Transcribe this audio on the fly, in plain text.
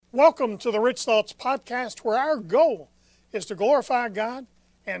Welcome to the Rich Thoughts Podcast, where our goal is to glorify God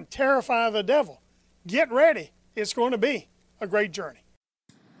and terrify the devil. Get ready. It's going to be a great journey.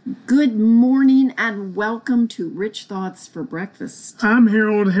 Good morning and welcome to Rich Thoughts for Breakfast. I'm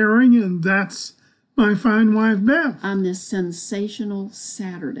Harold Herring, and that's my fine wife, Beth. On this sensational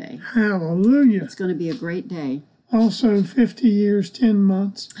Saturday. Hallelujah. It's going to be a great day. Also 50 years, 10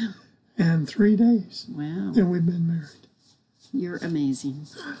 months, and 3 days Wow. that we've been married. You're amazing.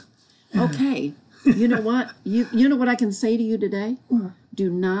 Okay. You know what? You know what I can say to you today? What? Do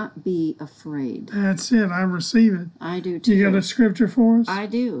not be afraid. That's it. I receive it. I do too. You got a scripture for us? I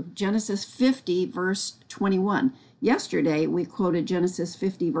do. Genesis 50, verse 21. Yesterday, we quoted Genesis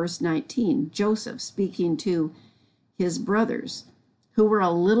 50, verse 19. Joseph speaking to his brothers, who were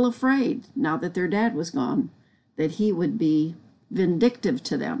a little afraid, now that their dad was gone, that he would be vindictive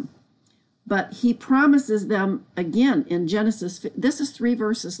to them. But he promises them again in Genesis. This is 3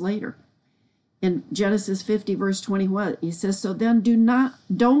 verses later. In Genesis 50, verse 21, he says, "So then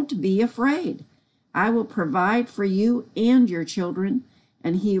don't be afraid. I will provide for you and your children."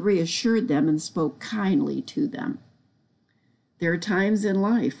 And he reassured them and spoke kindly to them. There are times in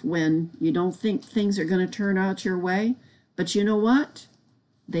life when you don't think things are going to turn out your way, but you know what?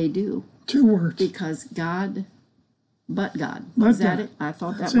 They do. 2 words. Because God, but God. But Is that God. it? I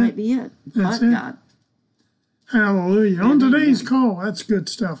thought That's that might it. be it. That's But it. God. Hallelujah. On Amen. today's call, that's good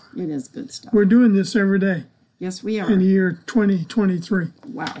stuff. It is good stuff. We're doing this every day Yes, we in are. the year 2023.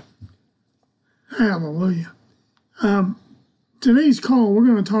 Wow. Hallelujah. Today's call, we're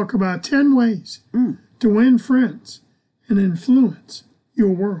going to talk about 10 ways to win friends and influence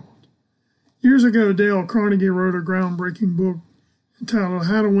your world. Years ago, Dale Carnegie wrote a groundbreaking book entitled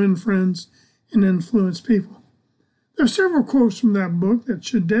How to Win Friends and Influence People. There are several quotes from that book that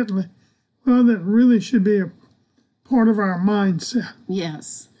that really should be a part of our mindset,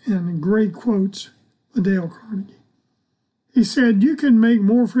 Yes. and great quotes by Dale Carnegie. He said, "You can make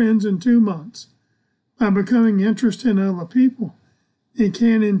more friends in 2 months by becoming interested in other people than you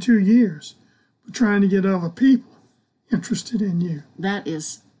can in 2 years by trying to get other people interested in you." That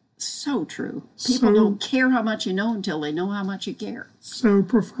is so true. People So- don't care how much you know until they know how much you care. So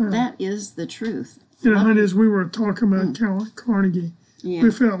profound. That is the truth. You know, honey, as we were talking about Carnegie, Yeah.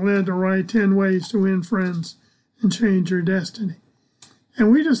 we felt led to write 10 ways to win friends and change your destiny.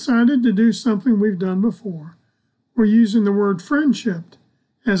 And we decided to do something we've done before. We're using the word friendship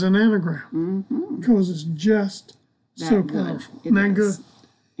as an anagram because it's just so That good. powerful. It Isn't that is. good?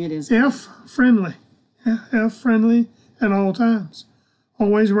 It is. F, friendly. F, friendly at all times.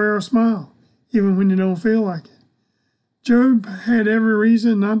 Always wear a smile, even when you don't feel like it. Job had every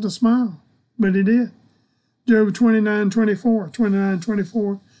reason not to smile, but he did. Job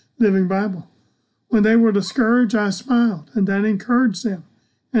 29:24, Living Bible. "When they were discouraged, I smiled, and that encouraged them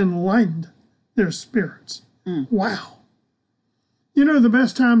and lightened their spirits." Wow. You know, the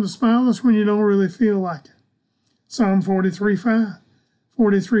best time to smile is when you don't really feel like it. Psalm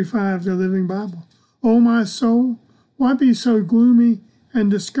 43:5, the Living Bible. "O my soul, why be so gloomy and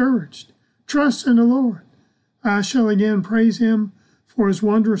discouraged? Trust in the Lord. I shall again praise him for his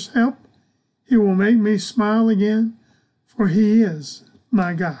wondrous help. He will make me smile again, for he is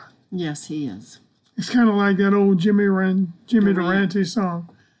my God." Yes, he is. It's kind of like that old Jimmy Durante song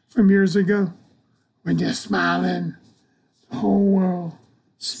from years ago. "When you're smiling, the whole world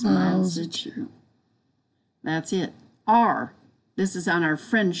smiles at you." That's it. R. This is on our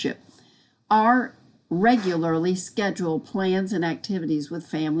friendship. R. Regularly schedule plans and activities with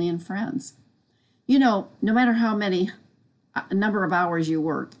family and friends. You know, no matter how many number of hours you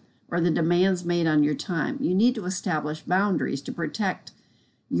work or the demands made on your time, you need to establish boundaries to protect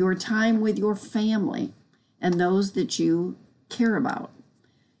your time with your family and those that you care about.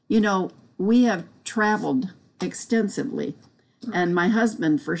 You know, we have traveled extensively, and my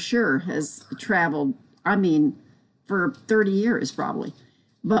husband for sure has traveled, for 30 years probably.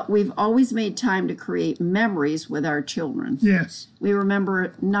 But we've always made time to create memories with our children. Yes. We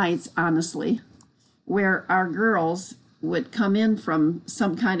remember nights, honestly, where our girls would come in from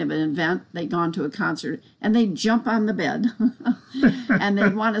some kind of an event, they'd gone to a concert, and they'd jump on the bed and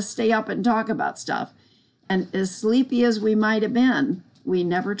they'd want to stay up and talk about stuff. And as sleepy as we might have been, we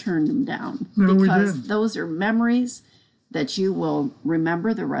never turned them down. No, we because didn't. those are memories that you will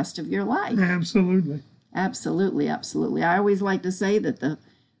remember the rest of your life. Absolutely. Absolutely, absolutely. I always like to say that the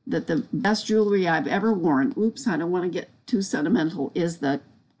best jewelry I've ever worn, I don't want to get too sentimental, is the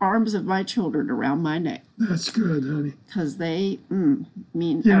arms of my children around my neck, That's good, honey. because they mean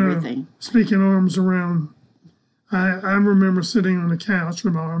You know, everything. speaking arms around, I remember sitting on the couch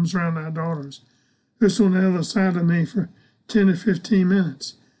with my arms around our daughters, just on the other side of me for 10 to 15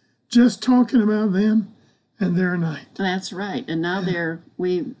 minutes. just talking about them and their night. That's right. And now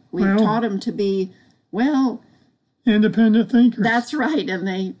we've taught them to be, well, independent thinkers. That's right.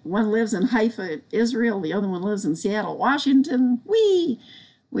 And one lives in Haifa, Israel. The other one lives in Seattle, Washington. We're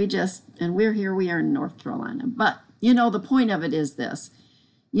here. We are in North Carolina. But, the point of it is this.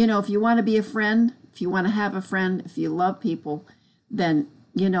 If you want to be a friend, if you want to have a friend, if you love people, then,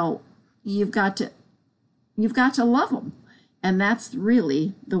 you've got to love them. And that's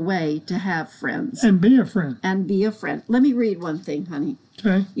really the way to have friends. And be a friend. Let me read one thing, honey.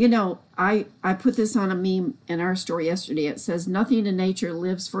 Okay. I put this on a meme in our story yesterday. It says, nothing in nature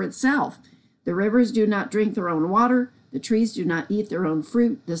lives for itself. The rivers do not drink their own water. The trees do not eat their own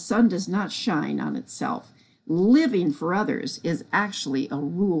fruit. The sun does not shine on itself. Living for others is actually a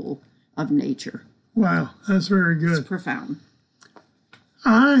rule of nature. Wow, that's very good. It's profound.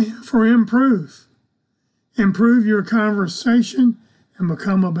 I, for improve. Improve your conversation and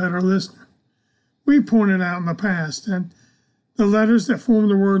become a better listener. We pointed out in the past that the letters that form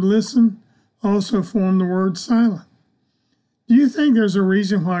the word listen also form the word silent. Do you think there's a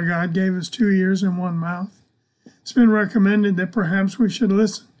reason why God gave us 2 ears and 1 mouth? It's been recommended that perhaps we should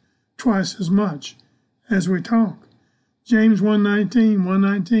listen twice as much as we talk. James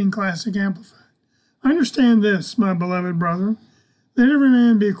 1:19 Classic Amplified. Understand this, my beloved brother. Let every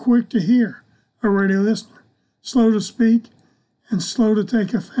man be quick to hear, a ready listener, slow to speak, and slow to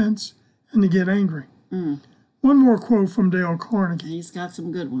take offense and to get angry. One more quote from Dale Carnegie. He's got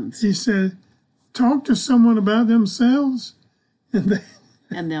some good ones. He said, talk to someone about themselves and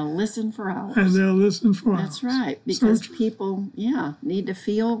they'll listen for hours. That's right, because people, need to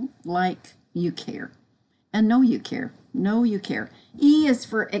feel like you care. And know you care. E is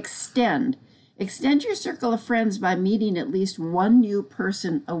for extend. Extend your circle of friends by meeting at least one new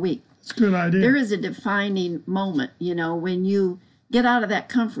person a week. That's a good idea. There is a defining moment, when you get out of that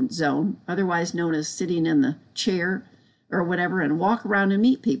comfort zone, otherwise known as sitting in the chair or whatever, and walk around and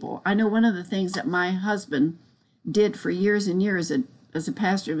meet people. I know one of the things that my husband did for years and years as a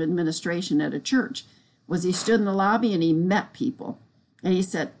pastor of administration at a church was he stood in the lobby and he met people. And he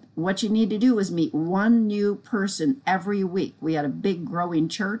said, what you need to do is meet one new person every week. We had a big growing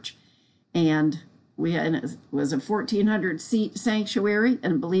church, and it was a 1,400 seat sanctuary,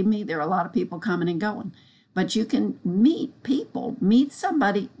 and believe me, there are a lot of people coming and going. But you can meet people, meet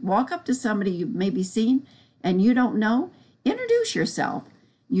somebody, walk up to somebody you've maybe seen and you don't know, introduce yourself.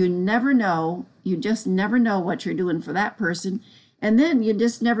 You just never know what you're doing for that person. And then you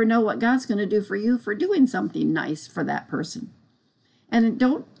just never know what God's going to do for you for doing something nice for that person. And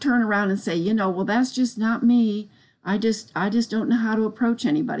don't turn around and say, well, that's just not me. I just don't know how to approach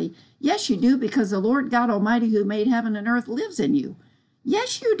anybody. Yes, you do, because the Lord God Almighty who made heaven and earth lives in you.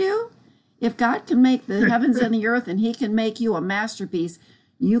 Yes, you do. If God can make the heavens and the earth and he can make you a masterpiece,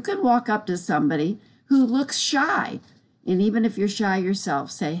 you can walk up to somebody who looks shy. And even if you're shy yourself,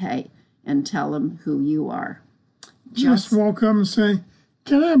 say, hey, and tell them who you are. Just walk up and say,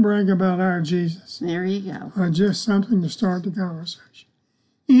 can I brag about our Jesus? There you go. Or just something to start the conversation.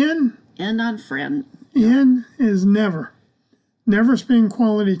 N. N on friend. N is never. Never spend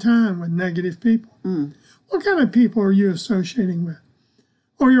quality time with negative people. What kind of people are you associating with?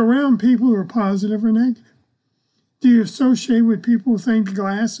 Are you around people who are positive or negative? Do you associate with people who think the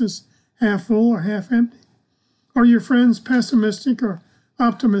glass is half full or half empty? Are your friends pessimistic or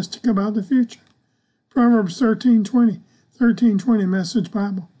optimistic about the future? Proverbs 13:20 Message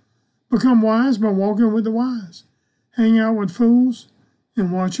Bible. Become wise by walking with the wise. Hang out with fools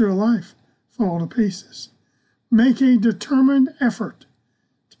and watch your life fall to pieces. Make a determined effort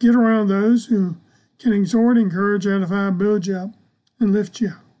to get around those who can exhort, encourage, edify, build you up, and lift you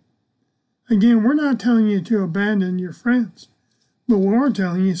up. Again, we're not telling you to abandon your friends, but we are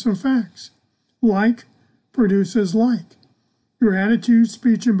telling you some facts. Like produces like. Your attitude,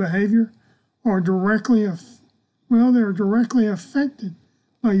 speech, and behavior are directly affected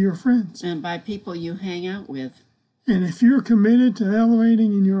by your friends. And by people you hang out with. And if you're committed to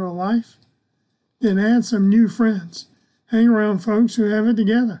elevating in your life, then add some new friends. Hang around folks who have it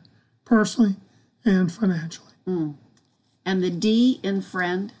together, personally and financially. And the D in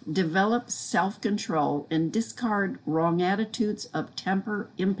friend, develop self-control and discard wrong attitudes of temper,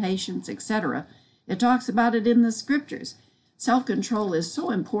 impatience, etc. It talks about it in the scriptures. Self-control is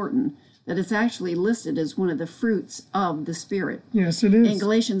so important that it's actually listed as one of the fruits of the Spirit. Yes, it is. In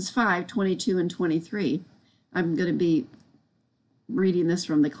Galatians 5:22 and 23, I'm going to be reading this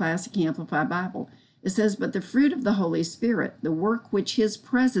from the Classic Amplified Bible. It says, but the fruit of the Holy Spirit, the work which his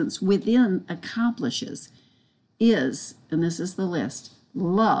presence within accomplishes, is, and this is the list,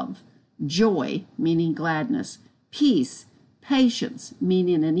 love, joy, meaning gladness, peace, patience,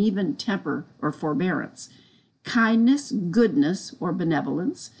 meaning an even temper or forbearance, kindness, goodness or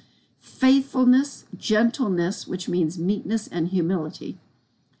benevolence, faithfulness, gentleness, which means meekness and humility,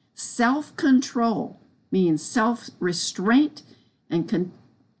 self-control, means self-restraint and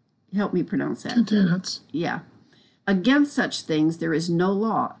help me pronounce that. Continence. Yeah. Against such things there is no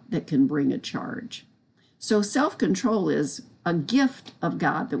law that can bring a charge. So self-control is a gift of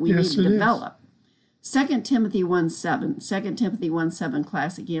God that we need to develop. 2 Timothy 1:7, 2 Timothy 1:7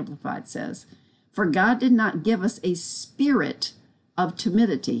 Classic Amplified says, "For God did not give us a spirit of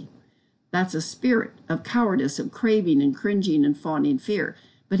timidity." That's a spirit of cowardice, of craving and cringing and fawning fear.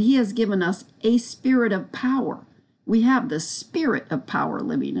 But he has given us a spirit of power. We have the spirit of power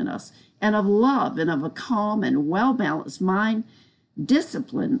living in us, and of love, and of a calm and well-balanced mind,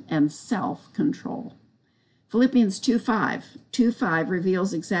 discipline, and self-control. Philippians 2:5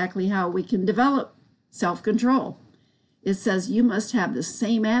 reveals exactly how we can develop self-control. It says you must have the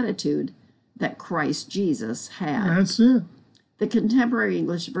same attitude that Christ Jesus had. That's it. The Contemporary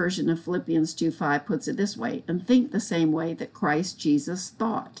English version of Philippians 2:5 puts it this way, and think the same way that Christ Jesus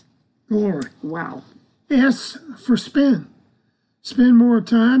thought. Glory. Wow. S for spend. Spend more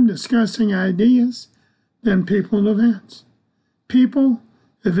time discussing ideas than people and events. People,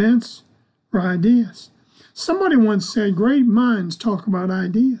 events, or ideas. Somebody once said great minds talk about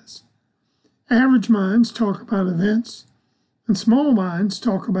ideas. Average minds talk about events, and small minds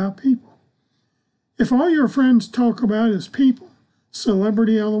talk about people. If all your friends talk about is people,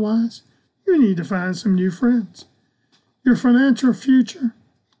 celebrity otherwise, you need to find some new friends. Your financial future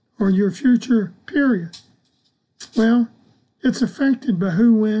or your future period, well, it's affected by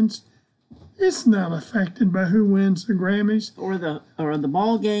who wins. It's not affected by who wins the Grammys Or the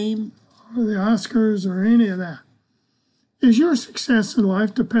ball game. or the Oscars or any of that. Is your success in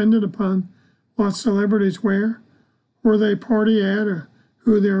life dependent upon what celebrities wear, where they party at, or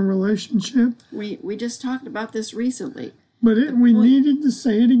who they're in relationship? We just talked about this recently. But we needed to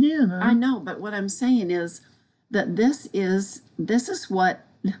say it again. Huh? I know, but what I'm saying is that this is what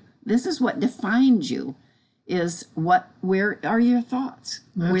defines you. Is where are your thoughts?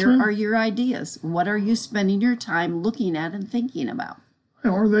 Where are your ideas? What are you spending your time looking at and thinking about?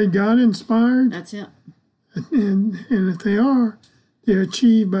 Are they God inspired? That's it. And if they are, they're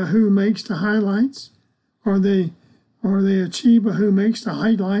achieved by who makes the highlights. Are they achieved by who makes the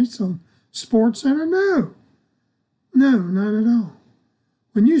highlights on SportsCenter? No, not at all.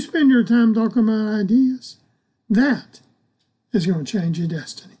 When you spend your time talking about ideas, that is going to change your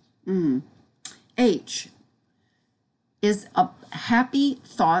destiny. H is a happy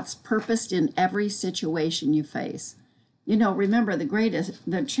thoughts purposed in every situation you face. You know, remember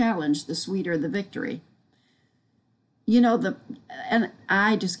the challenge, the sweeter the victory. You know, and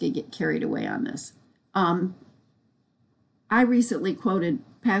I just get carried away on this. I recently quoted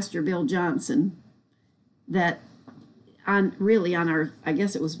Pastor Bill Johnson that on our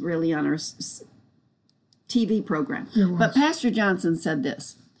TV program. But Pastor Johnson said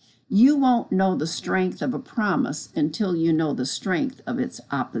this: you won't know the strength of a promise until you know the strength of its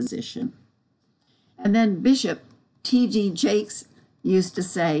opposition. And then Bishop T.D. Jakes used to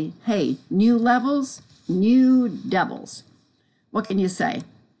say, hey, new levels, new devils. What can you say?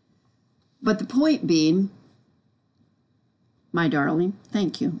 But the point being, my darling,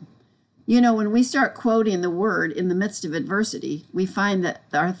 thank you. You know, when we start quoting the word in the midst of adversity, we find that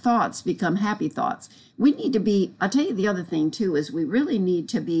our thoughts become happy thoughts. We need to be, I'll tell you the other thing too, is we really need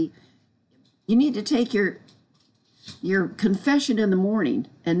to be, you need to take your confession in the morning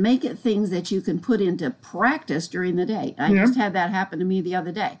and make it things that you can put into practice during the day. I just had that happen to me the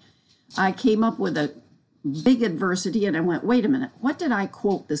other day. I came up with a big adversity and I went, wait a minute, what did I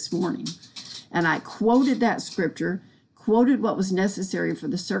quote this morning? And I quoted that scripture, quoted what was necessary for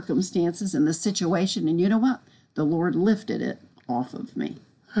the circumstances and the situation, and you know what? The Lord lifted it off of me.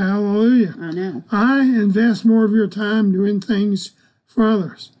 Hallelujah. I know. I invest more of your time doing things for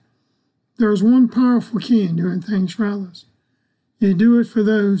others. There's one powerful key in doing things for others. You do it for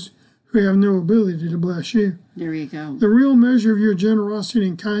those who have no ability to bless you. There you go. The real measure of your generosity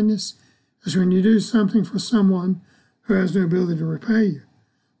and kindness is when you do something for someone who has no ability to repay you.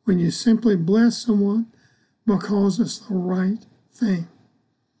 When you simply bless someone because it's the right thing.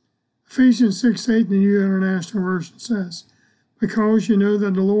 Ephesians 6:8 in the New International Version says, because you know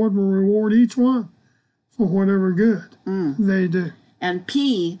that the Lord will reward each one for whatever good they do. And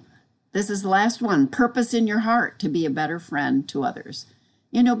P, this is the last one, purpose in your heart to be a better friend to others.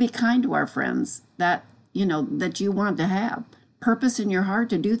 You know, be kind to our friends that you want to have. Purpose in your heart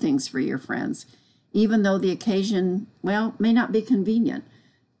to do things for your friends, even though the occasion, may not be convenient.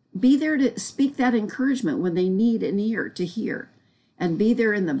 Be there to speak that encouragement when they need an ear to hear. And be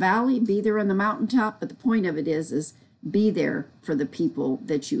there in the valley, be there on the mountaintop. But the point of it is be there for the people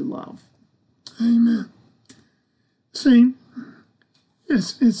that you love. Amen. See,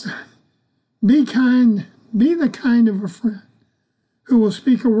 it's be kind, be the kind of a friend who will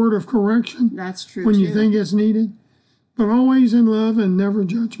speak a word of correction. That's true when too. you think it's needed, but always in love and never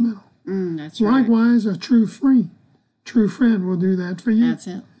judgmental. That's right. Likewise, a true friend will do that for you. That's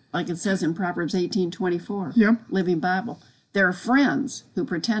it. Like it says in Proverbs 18:24. Yep. Living Bible. There are friends who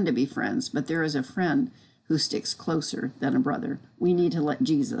pretend to be friends, but there is a friend who sticks closer than a brother. We need to let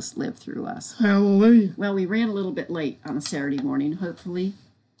Jesus live through us. Hallelujah. Well, we ran a little bit late on a Saturday morning. Hopefully,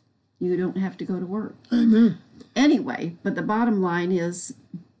 you don't have to go to work. Amen. Anyway, but the bottom line is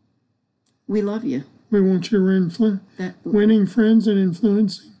we love you. We want you to winning friends and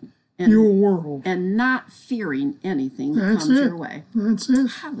influencing your world. And not fearing anything that That's comes it. your way. That's it.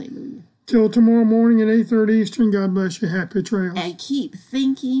 Hallelujah. Till tomorrow morning at 8:30 Eastern, God bless you. Happy trails. And keep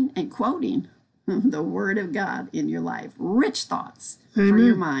thinking and quoting the Word of God in your life. Rich thoughts for Amen.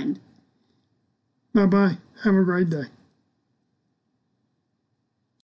 your mind. Bye-bye. Have a great day.